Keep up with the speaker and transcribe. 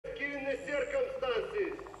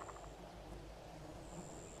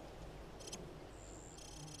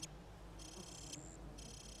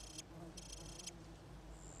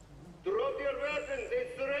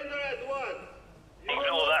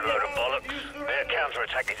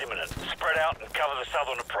counterattack is imminent. Spread out and cover the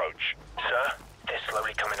southern approach. Sir, they're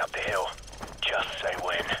slowly coming up the hill. Just say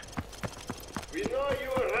when. We know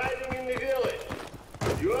you are hiding in the village.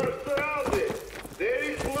 You are surrounded. There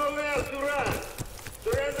is nowhere to run.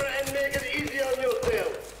 Surrender and make it easy on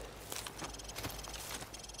yourself.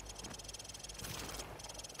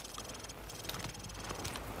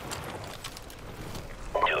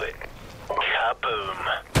 Do it. Kaboom.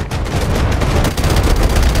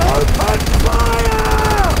 Open fire!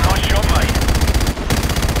 Nice shot, mate.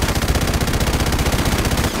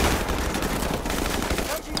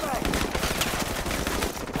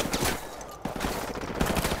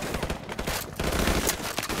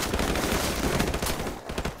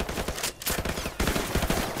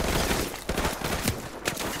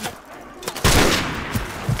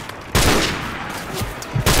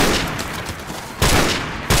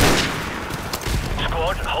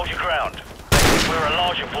 Squad, hold your ground. They think we're a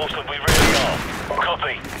larger force than we really are.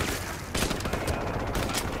 Copy.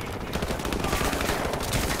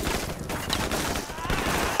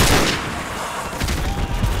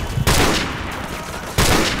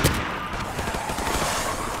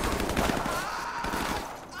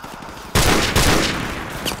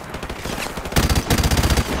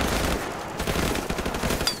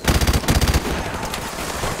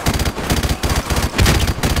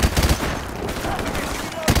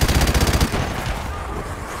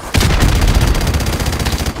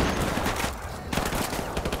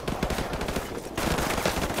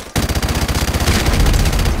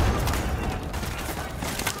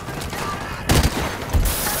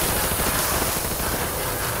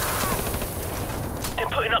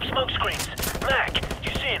 Putting up smoke screens. Mac,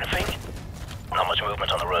 you see anything? Not much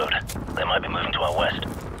movement on the road. They might be moving to our west.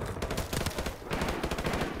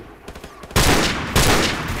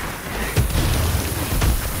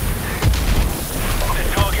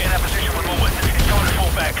 This target in that position with more weapons. It's time to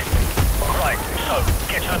fall back. Right, so,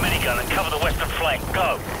 get to the minigun and cover the western flank.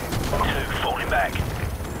 Go. 2 falling back.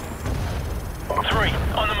 3,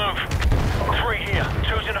 on the move. 3 here.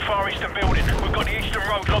 2's in the far eastern building. We've got the eastern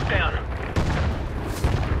road locked down.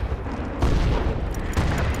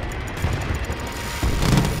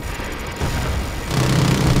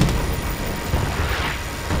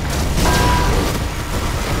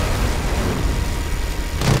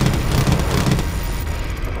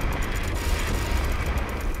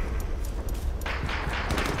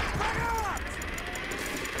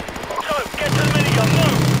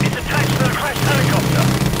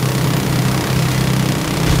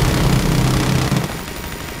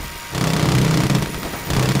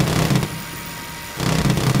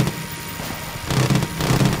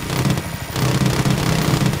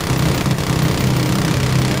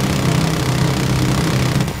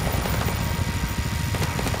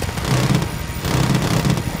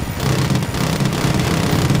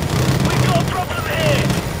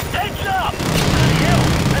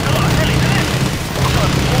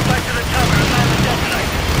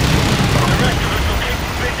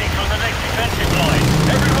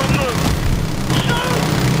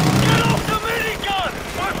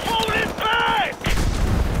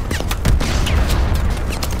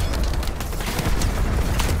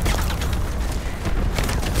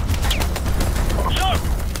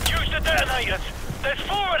 There's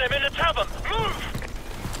 4 of them in the tavern! Move!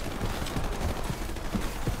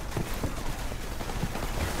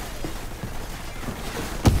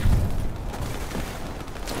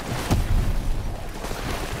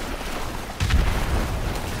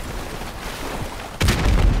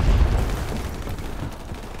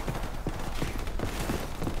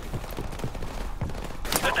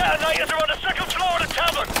 The detonators are on the 2nd floor of the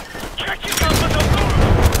tavern! Check your compass and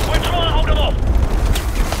move! We're trying to hold them off!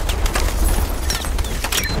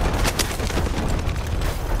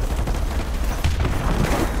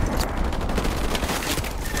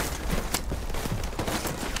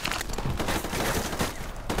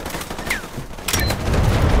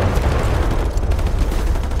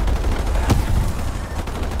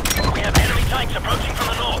 Approaching from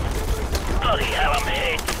the north. Bloody hell, I'm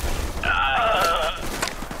hit.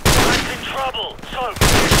 That's in trouble. So, get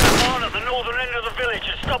to the barn at the northern end of the village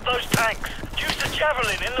and stop those tanks. Use the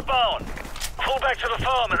javelin in the barn. Fall back to the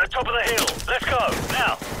farm at the top of the hill. Let's go,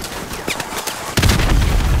 now.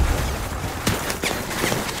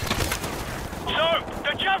 So,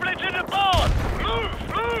 the javelin's in the barn. Move,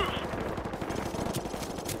 move.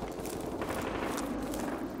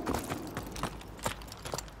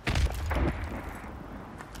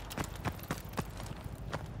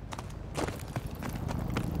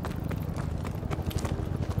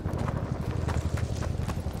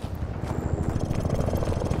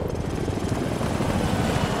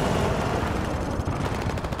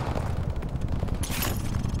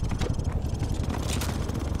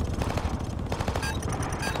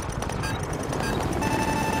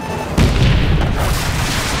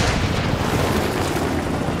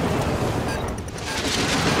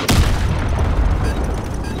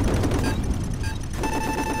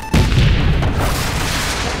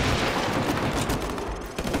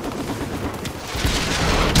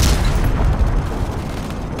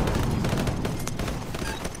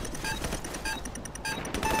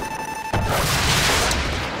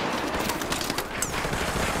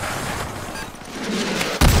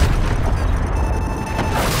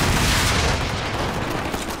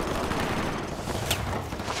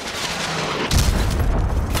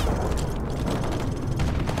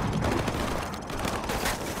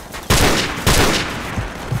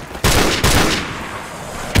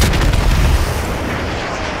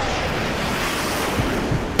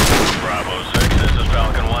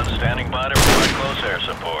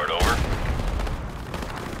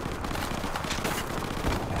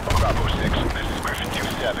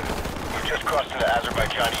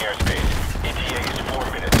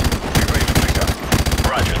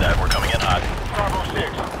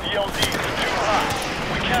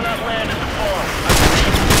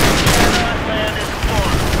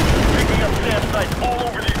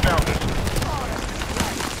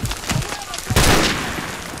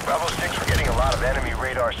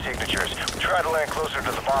 Try to land closer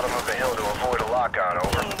to the bottom of the hill to avoid a lock-on,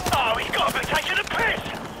 over. Oh, he's got to be taking a piss!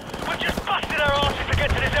 We've just busted our asses to get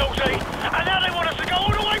to this LZ, and now they want us to go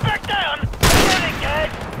all the way back down! Get it,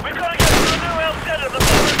 Gaz! We've got to get to the new LZ at the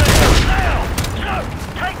bottom of the hill, now! So,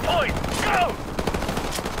 take point! Go!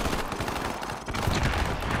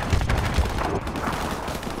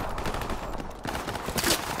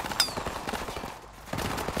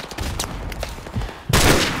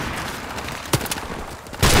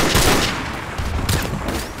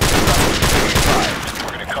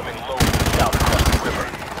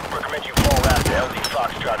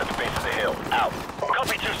 At the base of the hill. Out.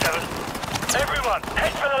 Copy 2-7. Everyone,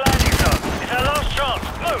 head for the landing zone. It's our last chance.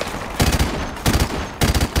 Move!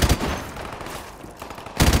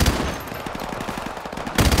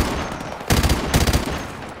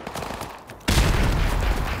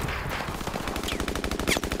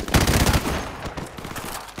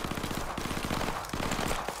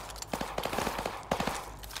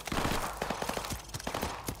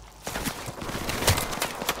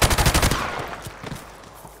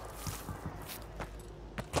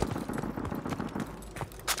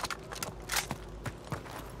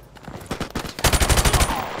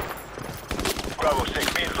 Bravo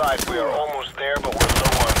 6, be advised, we are almost there, but we're low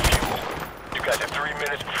on fuel. You guys have 3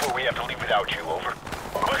 minutes before we have to leave without you, over.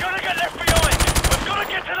 We're gonna get left behind! We've got to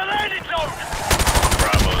get to the landing zone!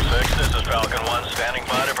 Bravo 6, this is Falcon 1, standing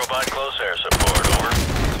by to provide close air support, over.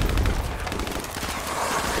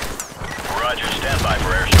 Roger, stand by for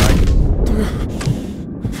airstrike.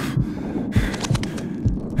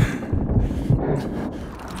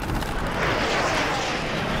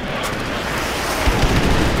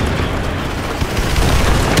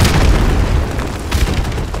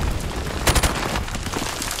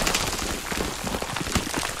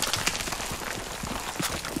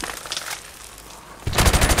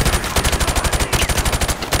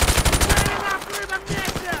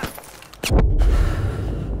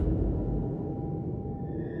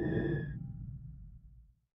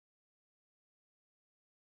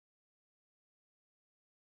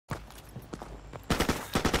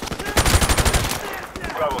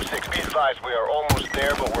 Bravo 6, be advised, we are almost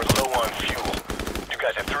there, but we're low on fuel. You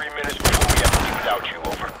guys have 3 minutes before we have to leave without you,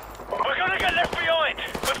 over. We're gonna get left behind!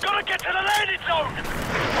 We've got to get to the landing zone!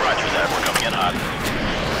 Roger that, we're coming in hot.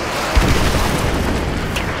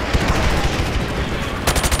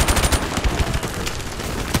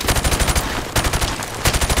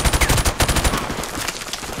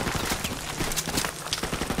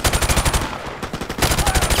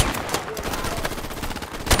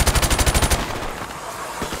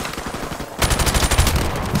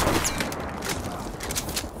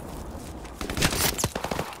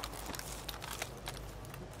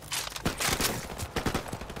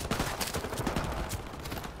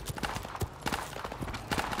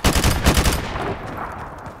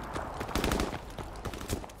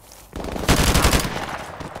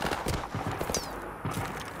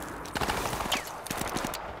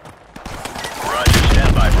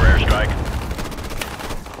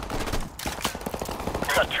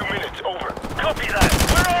 Copy that.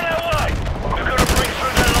 We're on our way. We've got to break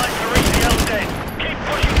through that line to reach the LZ. Keep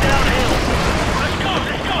pushing downhill. Let's go,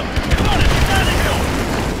 let's go. Come on, it's downhill.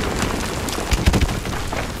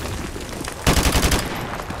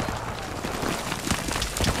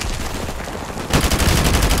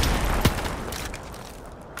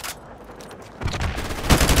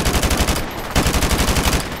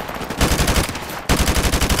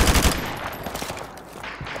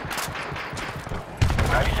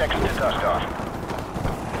 Seconds to dust off.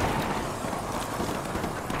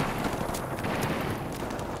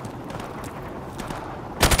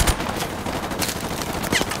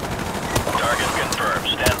 Target confirmed.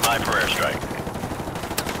 Stand by for airstrike.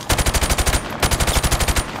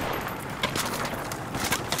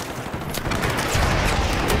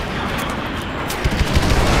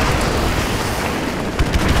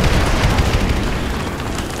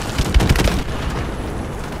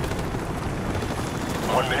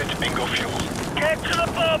 Bingo fuel. Get to the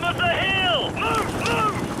bottom of the hill! Move,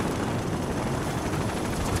 move!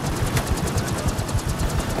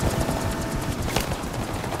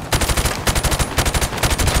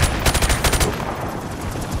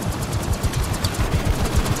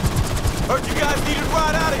 Heard you guys need a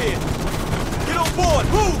ride out of here. Get on board.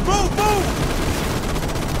 Move, move, move!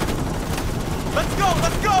 Let's go,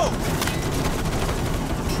 let's go!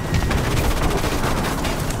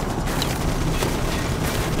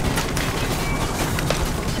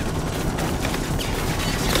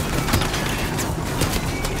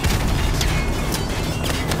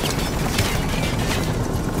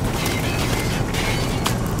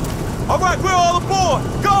 All right, we're all aboard!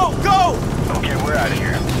 Go, go! out of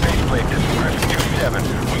here. Faceplate, this is Griffin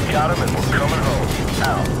 2-7. We got him and we're coming home.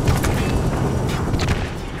 Out.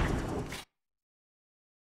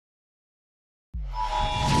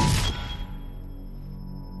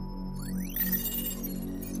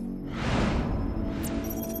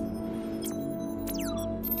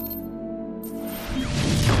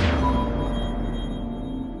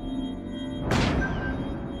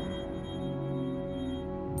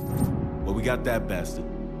 We got that bastard.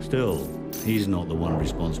 Still, he's not the one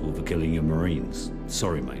responsible for killing your Marines.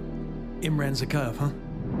 Sorry, mate. Imran's a curve, huh?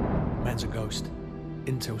 Man's a ghost.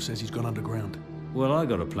 Intel says he's gone underground. Well, I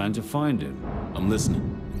got a plan to find him. I'm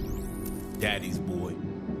listening. Daddy's boy.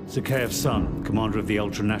 Zakhaev's son, commander of the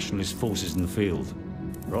ultra-nationalist forces in the field.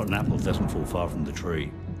 Rotten apple doesn't fall far from the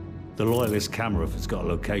tree. The loyalist Kamarov has got a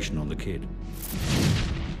location on the kid.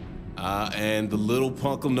 And the little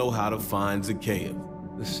punk'll know how to find Zakhaev.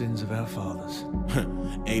 The sins of our fathers.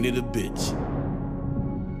 Ain't it a bitch?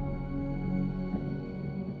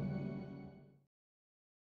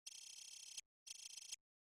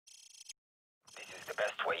 This is the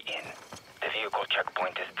best way in. The vehicle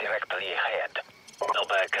checkpoint is directly ahead. Not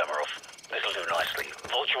bad, Kamarov. This'll do nicely.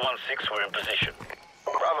 Vulture 1-6, we're in position.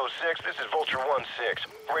 Bravo 6, this is Vulture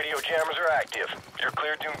 1-6. Radio jammers are active. You're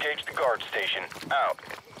cleared to engage the guard station. Out.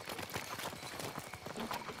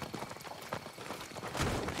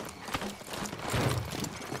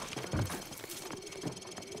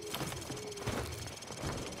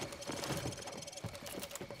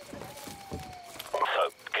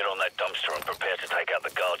 Dumpster and prepare to take out the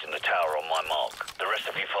guards in the tower on my mark. The rest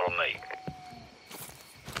of you follow me.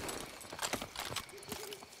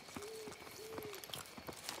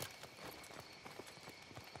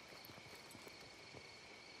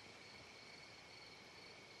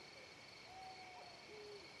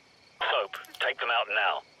 Soap, take them out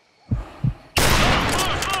now.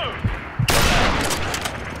 Move, move!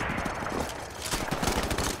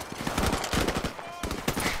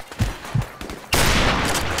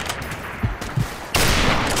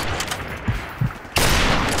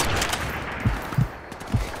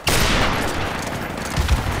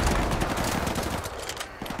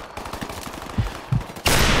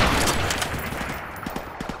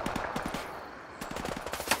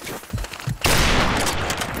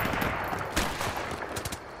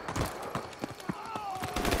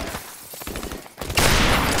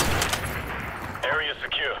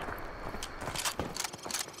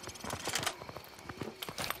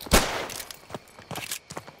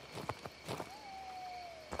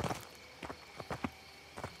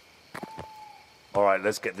 All right,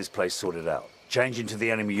 let's get this place sorted out. Change into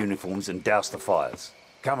the enemy uniforms and douse the fires.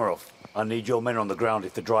 Kamarov, I need your men on the ground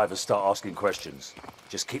if the drivers start asking questions.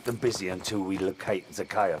 Just keep them busy until we locate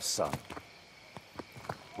Zakhaev's son.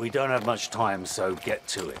 We don't have much time, so get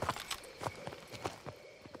to it.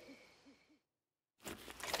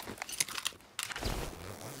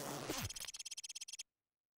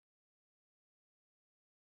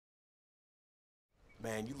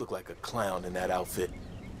 Man, you look like a clown in that outfit.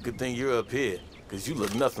 Good thing you're up here, because you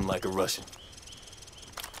look nothing like a Russian.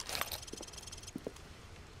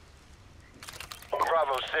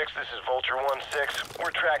 Bravo 6, this is Vulture 1-6. We're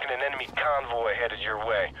tracking an enemy convoy headed your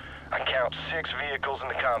way. I count 6 vehicles in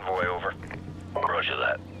the convoy, over. Roger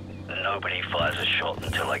that. Nobody fires a shot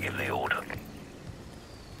until I give the order.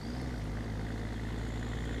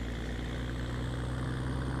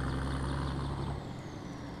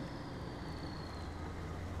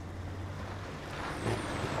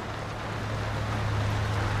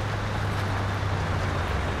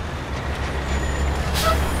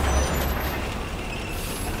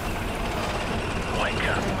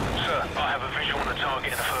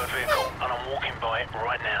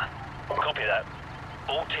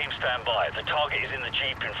 Stand by. The target is in the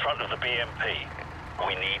Jeep in front of the BMP.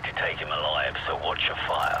 We need to take him alive, so watch your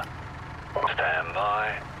fire. Stand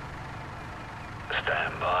by.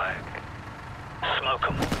 Stand by. Smoke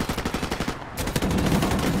him.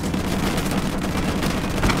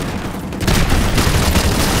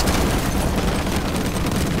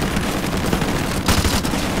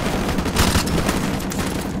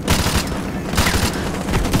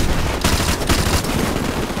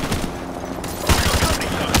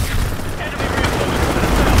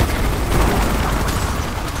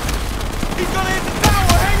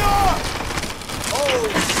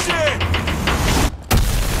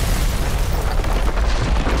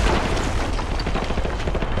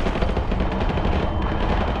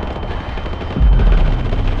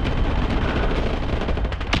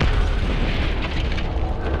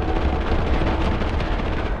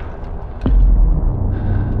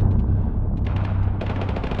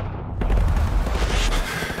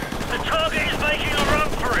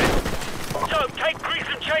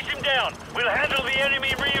 down. We'll handle the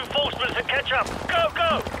enemy reinforcements and catch up. Go,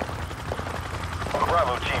 go!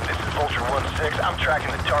 Bravo team, this is Vulture 1-6. I'm tracking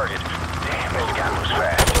the target. Damn, this guy moves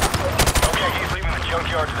fast. Okay, he's leaving the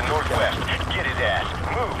junkyard to the northwest. Get his ass.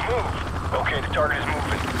 Move, move. Okay, the target is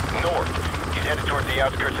moving north. He's headed towards the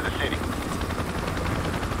outskirts of the city.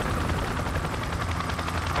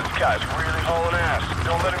 This guy's really hauling ass.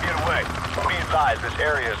 Don't let him get away. Be advised, this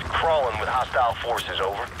area is crawling with hostile forces,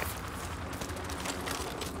 over.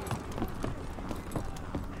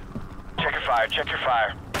 Check your fire, check your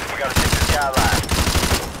fire. We gotta take this guy alive.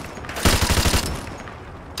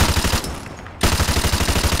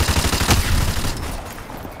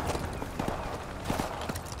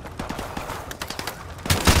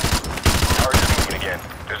 Target's moving again.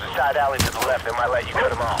 There's a side alley to the left that might let you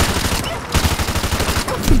cut him off.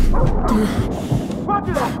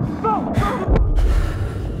 Roger that! Go!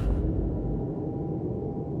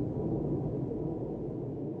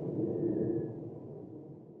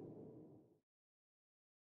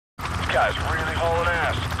 This guy's really hauling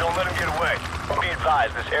ass. Don't let him get away. Be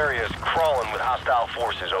advised, this area is crawling with hostile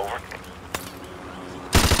forces, over.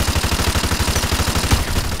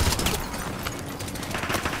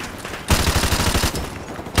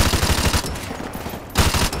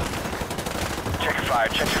 Check your fire,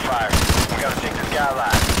 check your fire. We gotta take this guy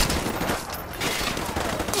alive.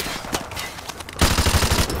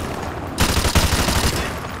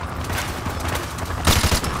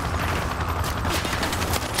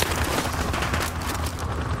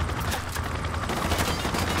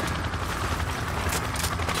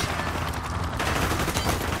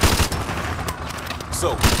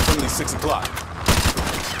 So, only 6 o'clock.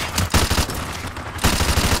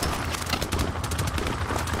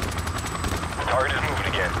 Target is moving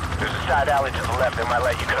again. There's a side alley to the left that might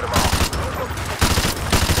let you cut him off.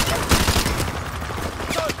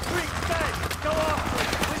 Go, quick, stay! Go after it!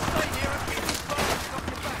 We'll stay here and keep this fire off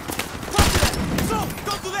your back. Roger that! So,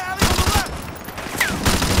 go to the alley on the left!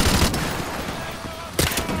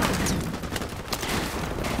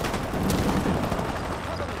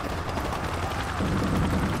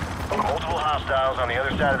 Multiple hostiles on the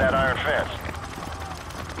other side of that iron fence.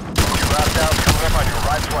 Two hostiles coming up on your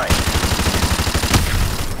right flank.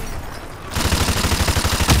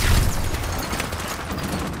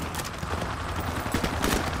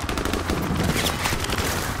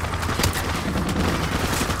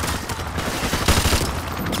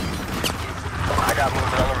 I got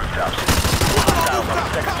movement on the rooftops. Hostiles on the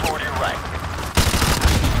second floor to your right.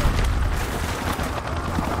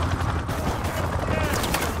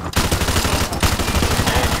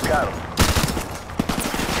 And you got him.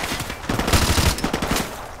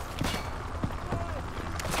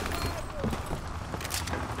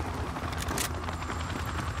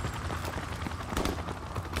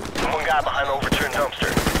 One guy behind the overturned dumpster.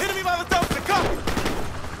 Enemy by the dumpster, come!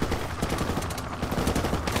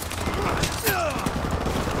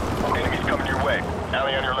 Enemies coming your way.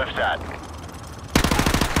 Alley on your left side.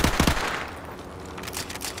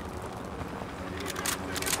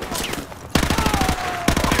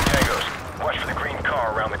 Two tangos. Watch for the green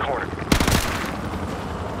car around the corner.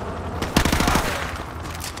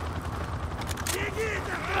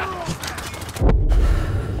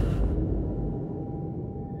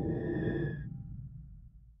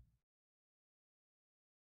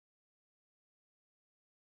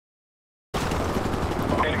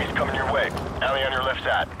 Enemies coming your way. Alley on your left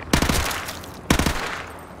side.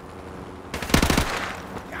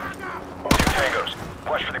 Two tangos.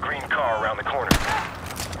 Watch for the green car around the corner.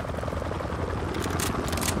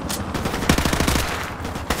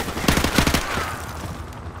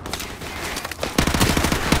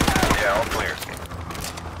 Yeah, all clear.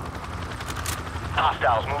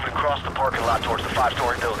 Hostiles moving across the parking lot towards the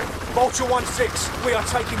 5-story building. Vulture 1-6, we are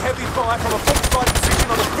taking heavy fire from a fortified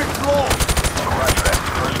position on the 5th floor. Roger that.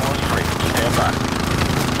 First one's free. Stand by.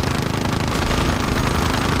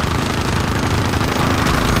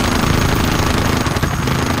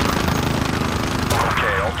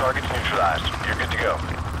 Okay, all targets neutralized. You're good to go.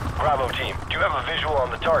 Bravo team, do you have a visual on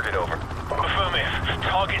the target, over? Affirmative.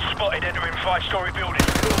 Target spotted entering 5-story building.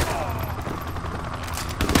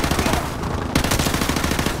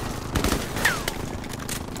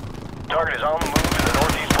 Target is on the move in the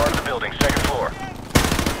northeast part of the building, 2nd floor.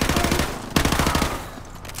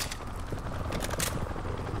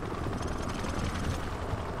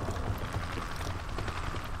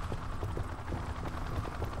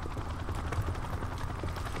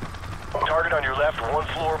 Target on your left, 1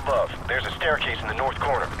 floor above. There's a staircase in the north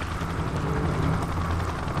corner.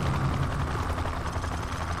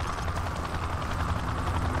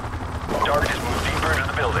 Target has moved deeper into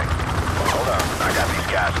the building. Hold confirm. I got these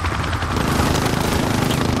guys.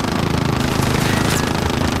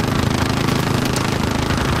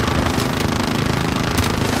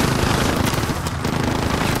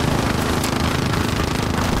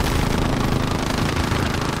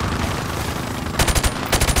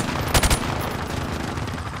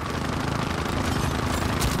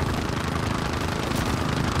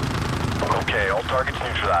 Okay, all targets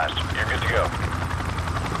neutralized. You're good to go.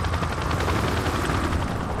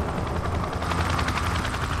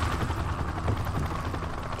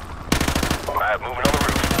 Alright, moving on the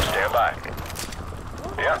roof. Stand by.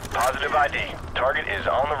 Yeah, positive ID. Target is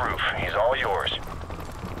on the roof. He's all yours.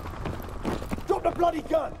 Drop the bloody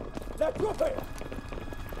gun! Now drop it!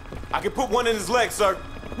 I can put one in his leg, sir.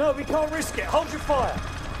 No, we can't risk it. Hold your fire.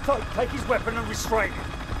 Folk, take his weapon and restrain him.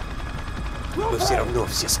 Вы все равно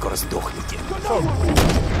все скоро сдохнете.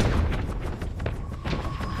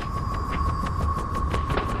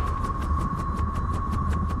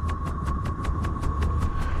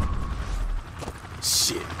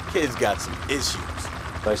 Shit, kid's got some issues.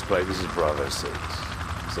 Faceplate, this is Bravo 6.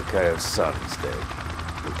 Sakayo's son is dead.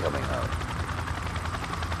 We're coming home.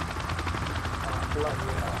 Oh,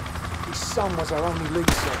 bloody hell. His son was our only lead,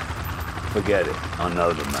 sir. Forget it. I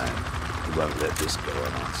know the man. He won't let this go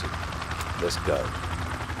unanswered. Let's go.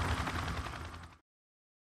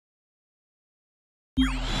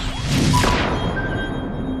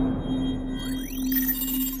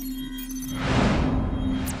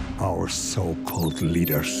 Our so-called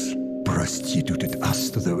leaders prostituted us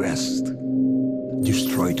to the West,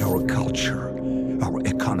 destroyed our culture, our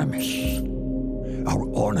economies, our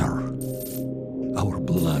honor. Our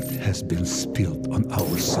blood has been spilled on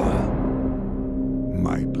our soil.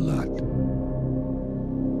 My blood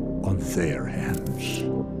on their hands.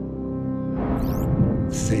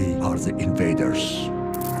 They are the invaders.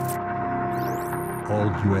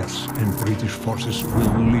 All US and British forces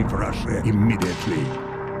will leave Russia immediately,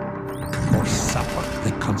 or suffer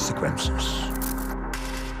the consequences.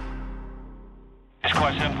 It's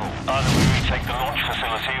quite simple. Either we retake the launch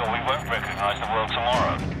facility or we won't recognize the world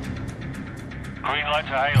tomorrow. Green light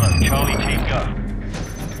to Halo. Charlie team, go.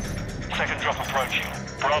 Second drop approaching.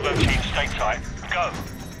 Bravo team, stay tight. Go.